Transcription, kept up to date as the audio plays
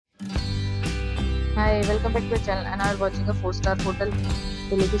Hi, welcome back to the channel and are watching a 4-star hotel.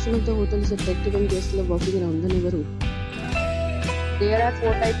 The location of the hotel is attractive and guests love walking around the neighborhood. There are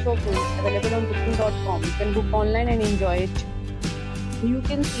 4 types of rooms available on booking.com. You can book online and enjoy it. You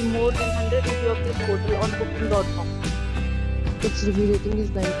can see more than 100 reviews of this hotel on booking.com. Its review rating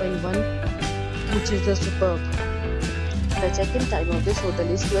is 9.1, which is the superb. The check-in time of this hotel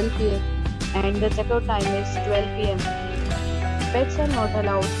is 12 p.m. And the checkout time is 12 p.m. Pets are not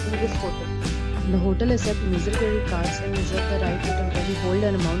allowed in this hotel. The hotel accepts major credit cards and reserves the right to temporarily hold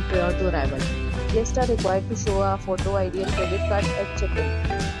an amount prior to arrival. Guests are required to show a photo ID and credit card at check-in.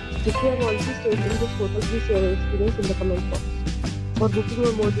 If you have already stayed in this hotel, please share your experience in the comment box. For booking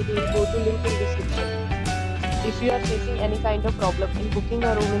or more details, go to link in description. If you are facing any kind of problem in booking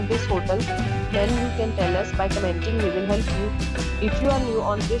a room in this hotel, then you can tell us by commenting. We will help you. If you are new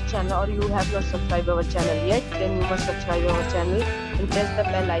on this channel or you have not subscribed our channel yet, then you must subscribe our channel and press the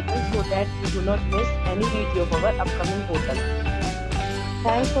bell icon so that you do not miss any video of our upcoming hotel.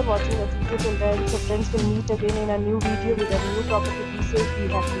 Thanks for watching us. If you can, so friends will meet again in a new video with a new topic. Be safe, be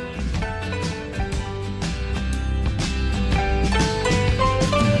happy.